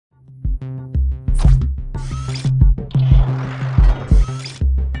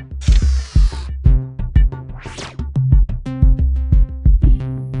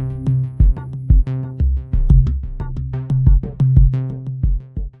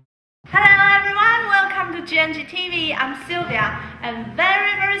to GNG TV. I'm Sylvia, and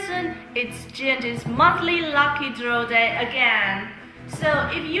very soon it's GNG's monthly lucky draw day again. So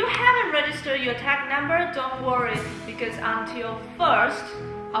if you haven't registered your tag number, don't worry, because until 1st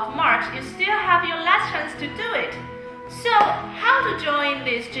of March you still have your last chance to do it. So how to join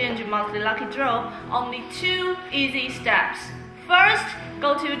this GNG monthly lucky draw? Only 2 easy steps. First,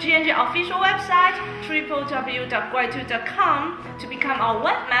 go to GNG official website www.guaitu.com to become our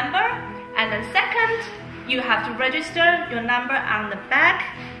web member. And then second, you have to register your number on the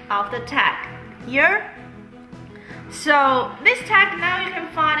back of the tag here. So this tag now you can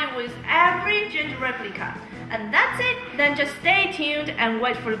find it with every GNG replica. And that's it. Then just stay tuned and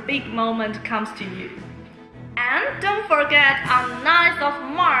wait for the big moment comes to you. And don't forget, on 9th of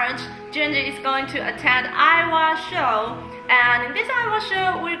March, GNG is going to attend Iowa show. And in this Iowa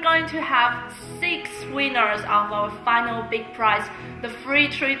show, we're going to have 6 winners of our final big prize, the free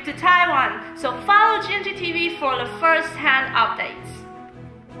trip to Taiwan. So follow GNG TV for the first-hand updates.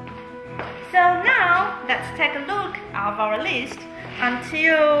 So now, let's take a look at our list.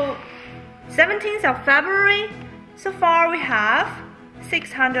 Until 17th of February, so far we have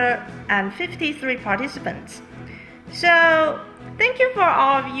 653 participants. So thank you for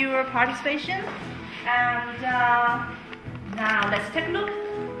all of your participation. And now let's take a look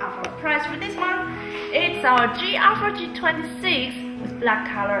at our prize for this month. It's our Alpha G26 with black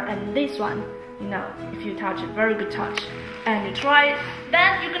color, and this one, you know, if you touch it, very good touch, and you try it,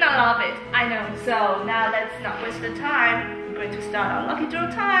 then you're gonna love it. I know. So now let's not waste the time. We're going to start our lucky draw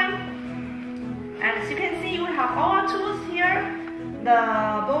time. And as you can see, we have all our tools here.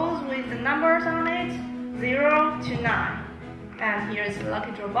 The balls with the numbers on it, 0 to 9. And here's the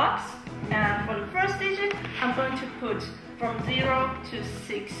lucky draw box. And for the first digit, I'm going to put from 0 to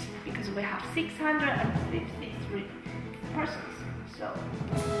 6 because we have 653 persons. So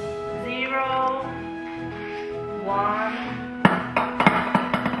 0, 1,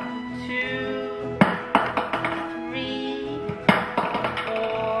 2, 3,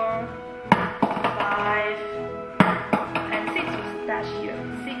 4, 5, and 6 was dash here.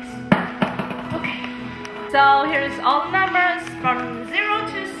 6. Okay. So here's all the numbers from 0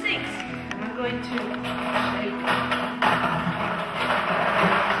 to 6. I'm going to shake.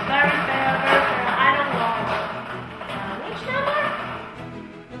 Very fair. I don't want. Which number?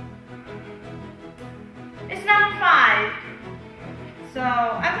 It's number 5. So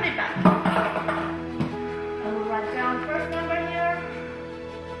I put it back. I will write down the first number here.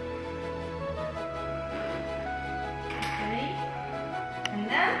 Okay. And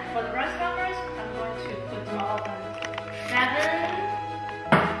then for the rest numbers, I'm going to put them all on 7,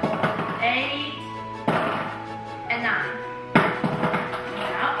 8, and 9.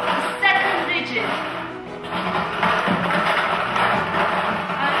 Now, the second digit.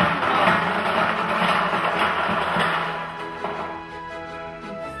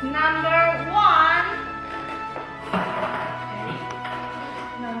 It's number 1. Okay.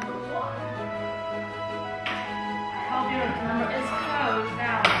 Number 1. I hope your number is close.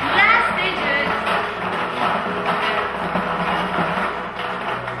 Now, last digit.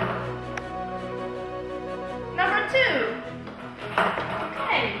 Number 2.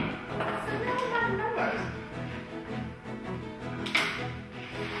 Okay, so now we have numbers.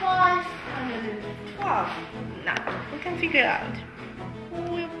 512. Now we can figure out who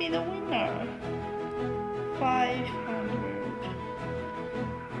will be the winner.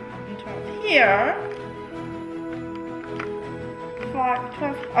 512 here.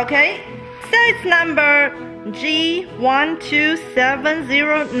 512. Okay, so it's number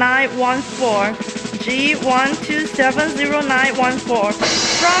G12709114. G12709114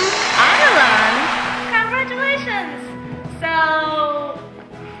 from Ireland. Congratulations! So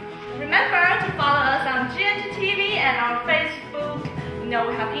remember to follow us on GNG TV and our Facebook. You know,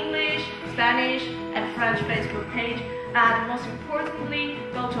 we have English, Spanish, and French Facebook page. And most importantly,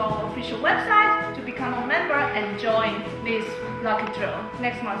 go to our official website to become a member and join this lucky draw.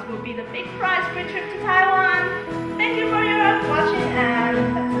 Next month will be the big prize free trip to Taiwan.